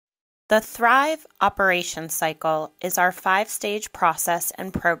The Thrive OpsCycle is our 5-stage process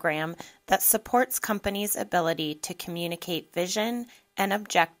and program that supports companies' ability to communicate vision and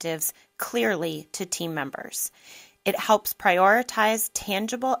objectives clearly to team members. It helps prioritize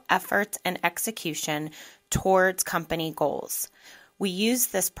tangible efforts and execution towards company goals. We use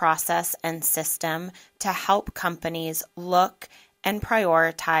this process and system to help companies look and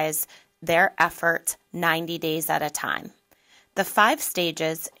prioritize their efforts 90 days at a time. The 5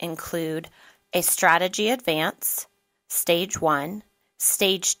 stages include a strategy advance, stage 1,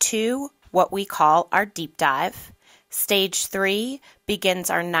 stage 2, what we call our deep dive, stage 3 begins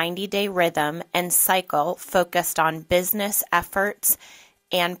our 90-day rhythm and cycle focused on business efforts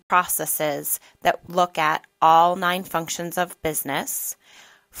and processes that look at all 9 functions of business.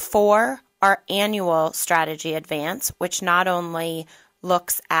 4, our annual strategy advance, which not only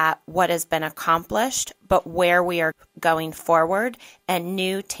looks at what has been accomplished, but where we are going forward and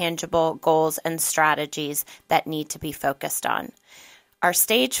new tangible goals and strategies that need to be focused on. Our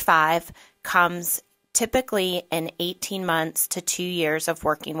stage 5 comes typically in 18 months to 2 years of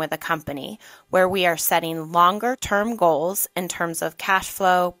working with a company, where we are setting longer term goals in terms of cash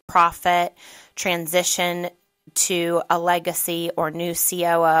flow, profit, transition to a legacy or new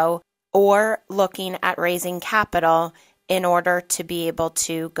COO, or looking at raising capital in order to be able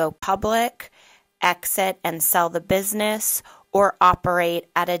to go public, exit and sell the business, or operate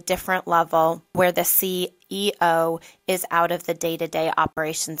at a different level where the CEO is out of the day-to-day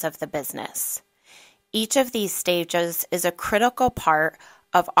operations of the business. Each of these stages is a critical part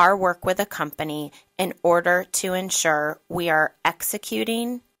of our work with a company in order to ensure we are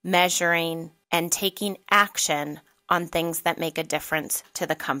executing, measuring, and taking action on things that make a difference to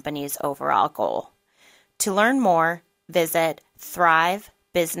the company's overall goal. To learn more, visit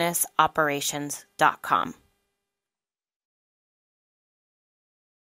thrivebusinessoperations.com.